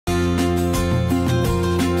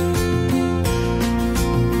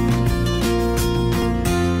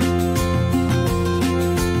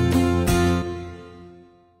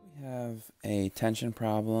tension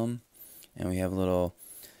problem, and we have a little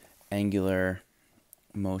angular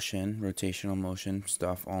motion, rotational motion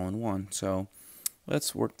stuff all in one. So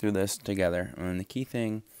let's work through this together. And the key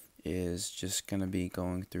thing is just going to be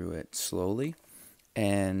going through it slowly.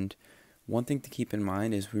 And one thing to keep in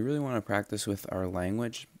mind is we really want to practice with our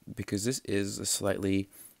language, because this is a slightly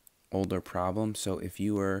older problem. So if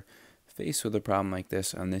you were faced with a problem like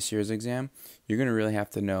this on this year's exam, you're going to really have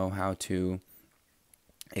to know how to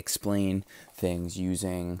explain things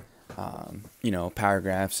using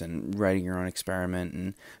paragraphs and writing your own experiment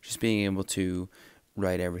and just being able to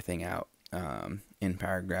write everything out in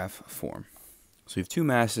paragraph form. So we have two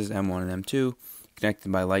masses, M1 and M2, connected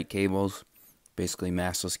by light cables, basically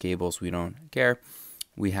massless cables. We don't care.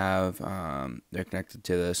 We have they're connected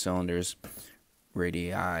to the cylinders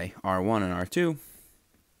radii R1 and R2.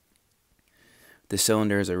 The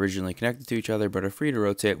cylinders are originally connected to each other but are free to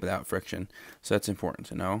rotate without friction, so that's important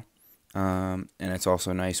to know. And it's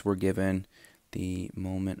also nice we're given the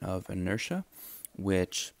moment of inertia,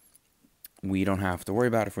 which we don't have to worry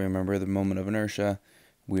about. If we remember the moment of inertia,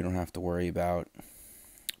 we don't have to worry about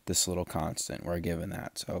this little constant. We're given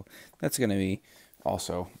that, so that's going to be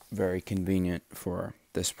also very convenient for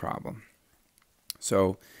this problem.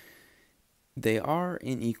 So they are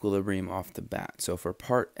in equilibrium off the bat. So for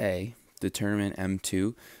part A, determine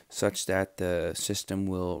M2 such that the system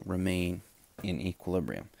will remain in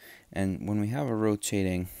equilibrium. And when we have a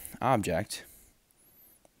rotating object,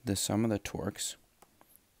 the sum of the torques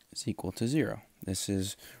is equal to 0. This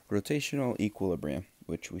is rotational equilibrium,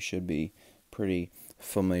 which we should be pretty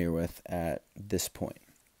familiar with at this point.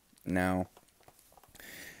 Now,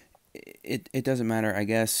 it doesn't matter, I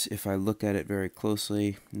guess, if I look at it very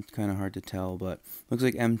closely. It's kind of hard to tell, but looks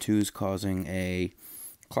like M2 is causing a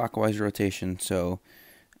clockwise rotation, so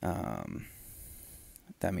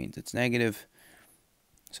that means it's negative.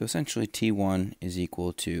 So essentially T1 is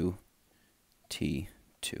equal to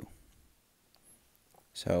T2.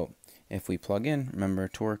 So if we plug in, remember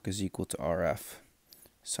torque is equal to RF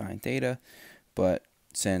sine theta, but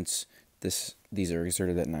since these are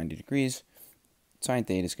exerted at 90 degrees, sine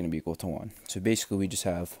theta is going to be equal to 1. So basically we just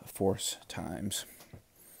have force times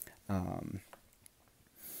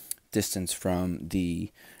distance from the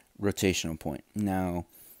rotational point. Now,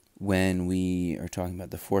 when we are talking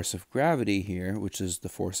about the force of gravity here, which is the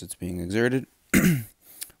force that's being exerted,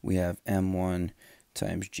 we have M1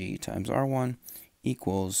 times G times R1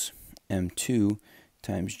 equals M2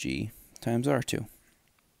 times G times R2.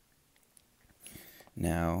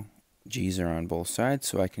 Now, G's are on both sides,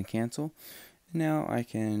 so I can cancel. Now I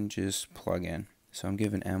can just plug in. So I'm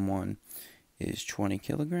given M1 is 20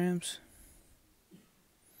 kilograms.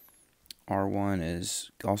 R1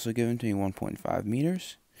 is also given to me 1.5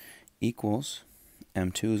 meters equals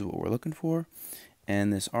M2 is what we're looking for.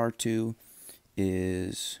 And this R2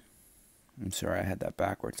 is, I'm sorry, I had that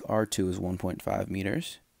backwards. R2 is 1.5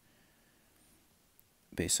 meters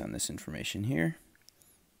based on this information here,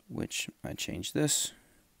 which I changed this,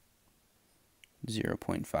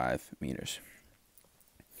 0.5 meters.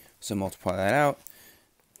 So multiply that out,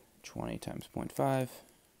 20 times 0.5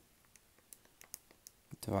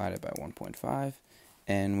 divided by 1.5,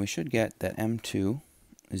 and we should get that M2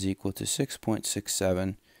 is equal to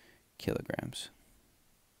 6.67 kilograms.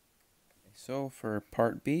 So for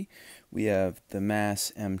part B, we have the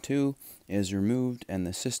mass M2 is removed and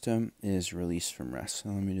the system is released from rest. So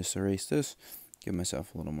let me just erase this, give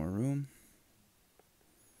myself a little more room.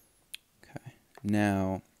 Okay,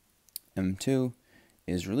 now M2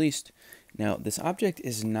 is released. Now this object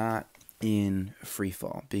is not in free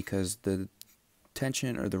fall because the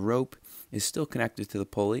tension or the rope is still connected to the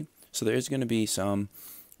pulley, so there's going to be some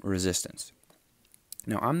resistance.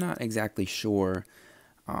 Now I'm not exactly sure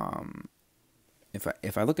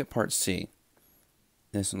if I look at part C,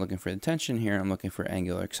 this I'm looking for the tension, here I'm looking for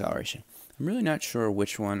angular acceleration. I'm really not sure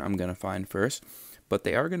which one I'm going to find first, but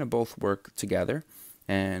they are going to both work together,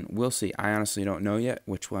 and we'll see. I honestly don't know yet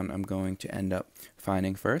which one I'm going to end up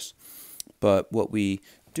finding first, but what we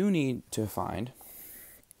do need to find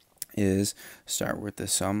is start with the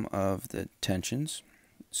sum of the tensions,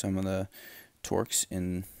 sum of the torques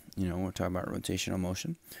in, we're talking about rotational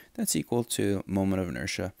motion. That's equal to moment of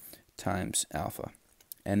inertia times alpha.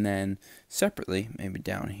 And then separately, maybe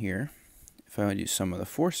down here, if I would use some of the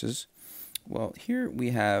forces, well, here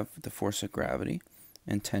we have the force of gravity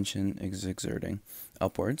and tension is exerting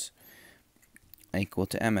upwards equal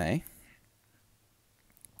to ma.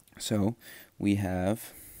 So we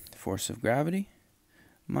have the force of gravity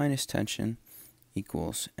minus tension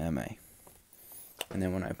equals ma. And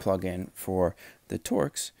then when I plug in for the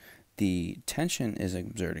torques, the tension is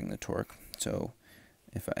exerting the torque. So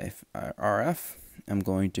if RF, I'm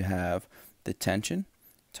going to have the tension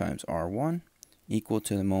times R1 equal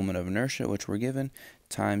to the moment of inertia, which we're given,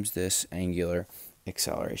 times this angular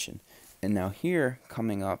acceleration. And now here,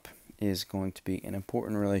 coming up, is going to be an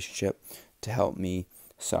important relationship to help me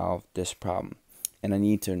solve this problem. And I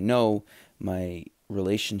need to know my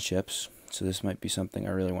relationships, so this might be something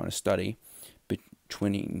I really want to study,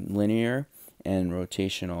 between linear and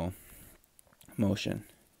rotational motion.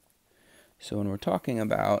 So when we're talking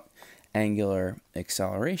about angular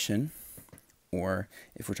acceleration, or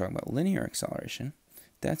if we're talking about linear acceleration,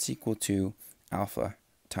 that's equal to alpha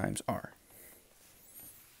times r.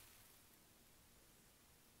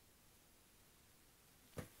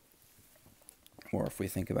 Or if we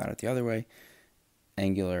think about it the other way,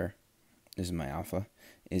 angular, this is my alpha,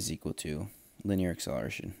 is equal to linear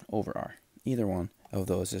acceleration over r. Either one of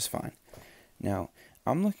those is fine. Now,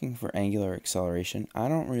 I'm looking for angular acceleration. I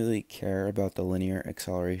don't really care about the linear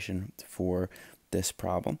acceleration for this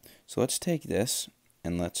problem. So let's take this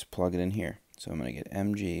and let's plug it in here. So I'm going to get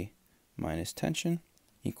mg minus tension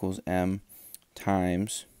equals m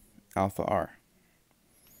times alpha r.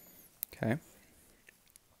 Okay.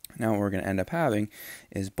 Now what we're going to end up having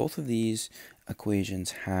is both of these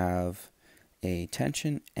equations have a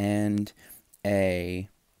tension and a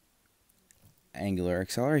angular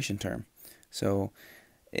acceleration term. So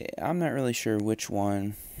I'm not really sure which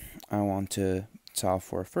one I want to solve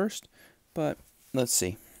for first, but let's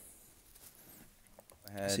see.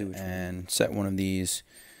 Go ahead and set one of these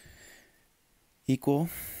equal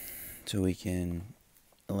so we can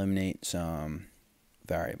eliminate some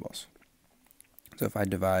variables. So if I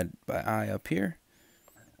divide by I up here,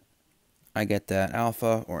 I get that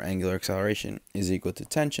alpha, or angular acceleration, is equal to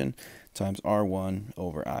tension times R1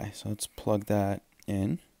 over I. So let's plug that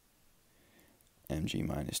in. mg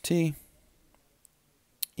minus t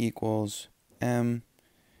equals m.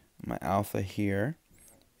 My alpha here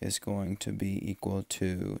is going to be equal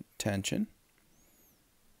to tension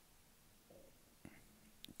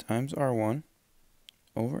times R1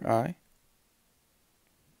 over I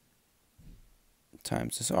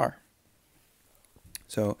times this R.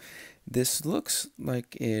 So this looks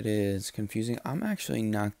like it is confusing. I'm actually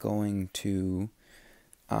not going to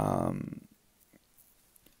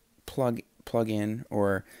plug in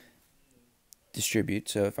or distribute.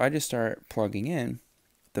 So if I just start plugging in,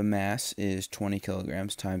 the mass is 20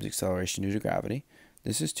 kilograms times acceleration due to gravity.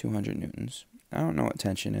 This is 200 newtons. I don't know what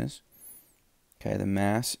tension is. Okay, the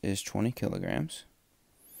mass is 20 kilograms.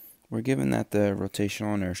 We're given that the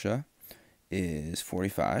rotational inertia is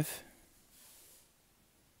 45.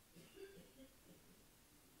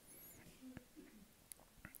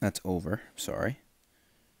 That's over, sorry.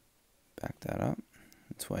 Back that up.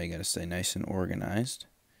 That's why you got to stay nice and organized.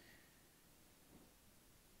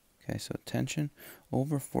 Okay, so tension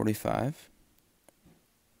over 45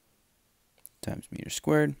 times meter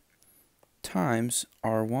squared times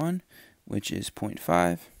R1, which is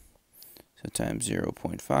 0.5. So times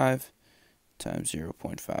 0.5 times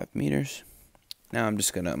 0.5 meters. Now I'm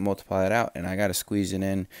just going to multiply it out, and I got to squeeze it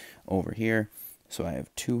in over here. So I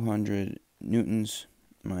have 200 newtons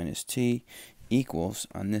minus t equals,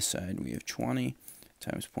 on this side we have 20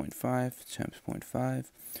 times 0.5 times 0.5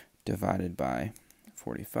 divided by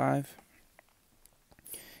 45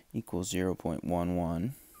 equals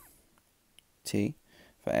 0.11 t.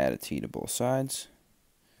 If I add a t to both sides,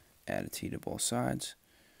 add a t to both sides,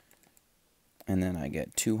 and then I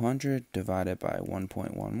get 200 divided by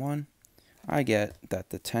 1.11, I get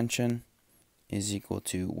that the tension is equal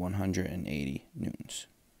to 180 newtons.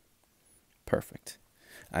 Perfect.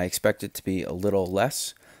 I expect it to be a little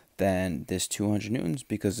less than this 200 newtons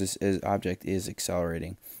because this object is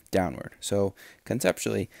accelerating downward. So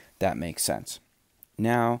conceptually, that makes sense.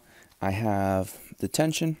 Now I have the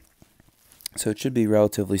tension, so it should be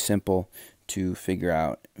relatively simple to figure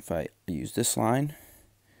out. If I use this line,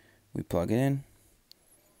 we plug it in,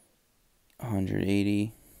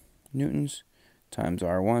 180 newtons times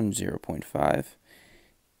R1, 0.5,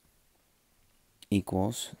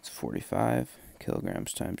 equals, it's 45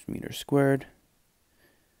 kilograms times meter squared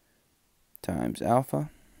times alpha.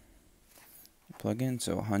 Plug in,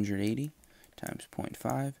 so 180 times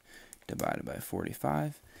 0.5 divided by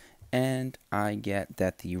 45, and I get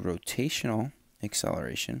that the rotational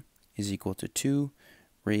acceleration is equal to 2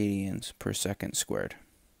 radians per second squared.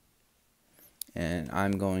 And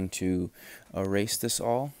I'm going to erase this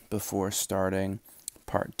all before starting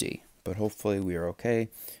part D, but hopefully we are okay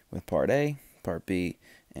with part A, part B,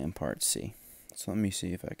 and part C. So let me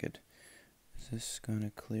see if I could, is this going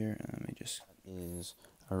to clear? Let me just, is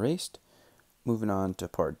erased. Moving on to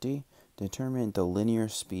part D, determine the linear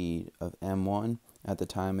speed of m1 at the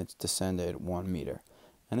time it's descended 1 meter.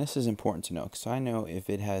 And this is important to know because I know if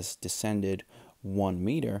it has descended 1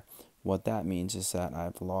 meter, what that means is that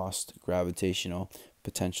I've lost gravitational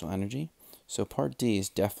potential energy. So part D is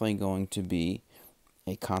definitely going to be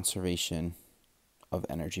a conservation of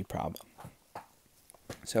energy problem.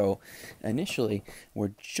 So initially,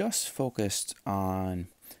 we're just focused on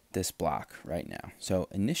this block right now. So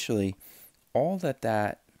initially, all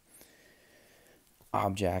that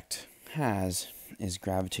object has is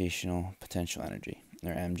gravitational potential energy,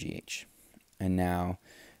 or MGH. And now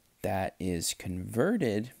that is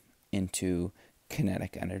converted into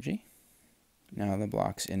kinetic energy. Now the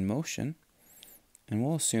block's in motion, and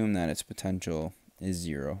we'll assume that its potential is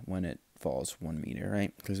 0 when it falls 1 meter,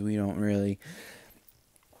 right? Because we don't really,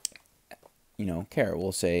 care.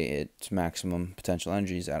 We'll say its maximum potential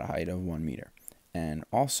energy is at a height of 1 meter. And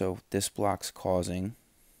also, this block's causing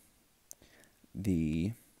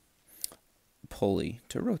the pulley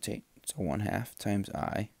to rotate. So 1/2 times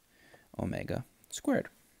I omega squared.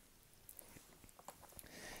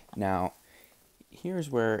 Now, here's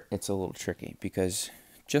where it's a little tricky because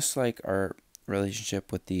just like our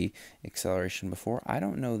relationship with the acceleration before, I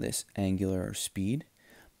don't know this angular speed,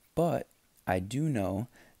 but I do know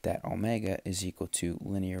that omega is equal to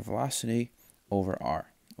linear velocity over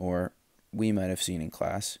r, or we might have seen in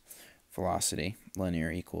class, velocity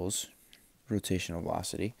linear equals rotational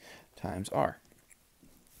velocity times r.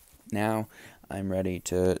 Now I'm ready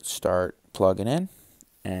to start plugging in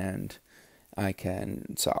and I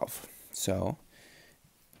can solve. So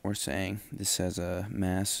we're saying this has a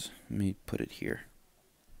mass, let me put it here,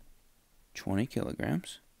 20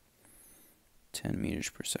 kilograms, 10 meters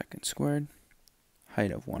per second squared,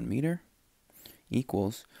 height of 1 meter,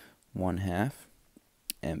 equals 1/2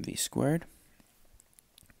 mv squared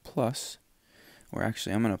plus, or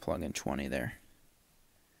actually I'm going to plug in 20 there,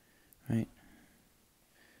 right?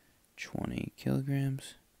 20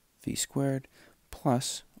 kilograms v squared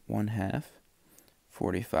plus 1/2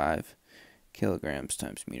 45 kilograms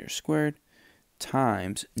times meter squared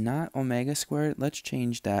times, not omega squared, let's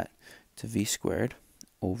change that to v squared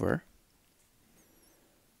over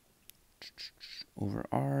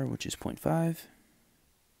r, which is 0.5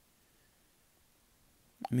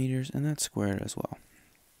 meters, and that's squared as well.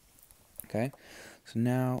 Okay, so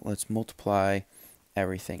now let's multiply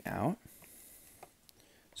everything out.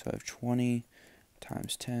 So I have 20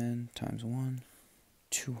 times 10 times 1,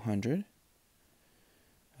 200.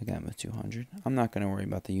 Again with 200. I'm not going to worry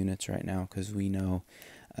about the units right now because we know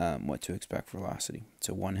what to expect for velocity.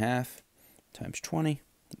 So 1/2 times 20.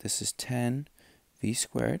 This is 10 v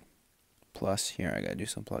squared plus, here I got to do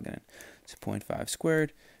some plugging in. It's 0.5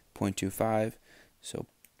 squared, 0.25. So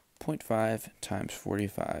 0.5 times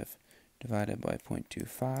 45 divided by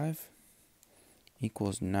 0.25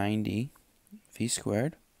 equals 90 v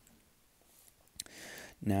squared.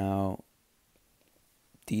 Now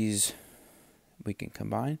these we can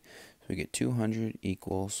combine, so we get 200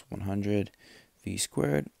 equals 100 v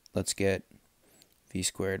squared. Let's get v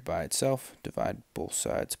squared by itself, divide both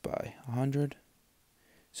sides by 100.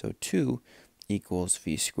 So 2 equals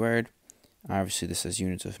v squared. Obviously this is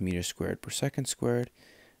units of meters squared per second squared.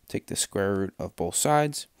 Take the square root of both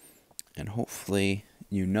sides, and hopefully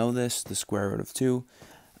you know this, the square root of 2.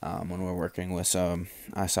 When we're working with some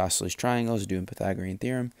isosceles triangles, doing Pythagorean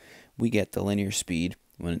theorem, we get the linear speed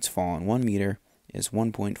when it's fallen 1 meter is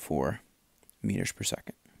 1.4 meters per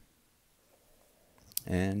second.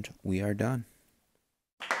 And we are done.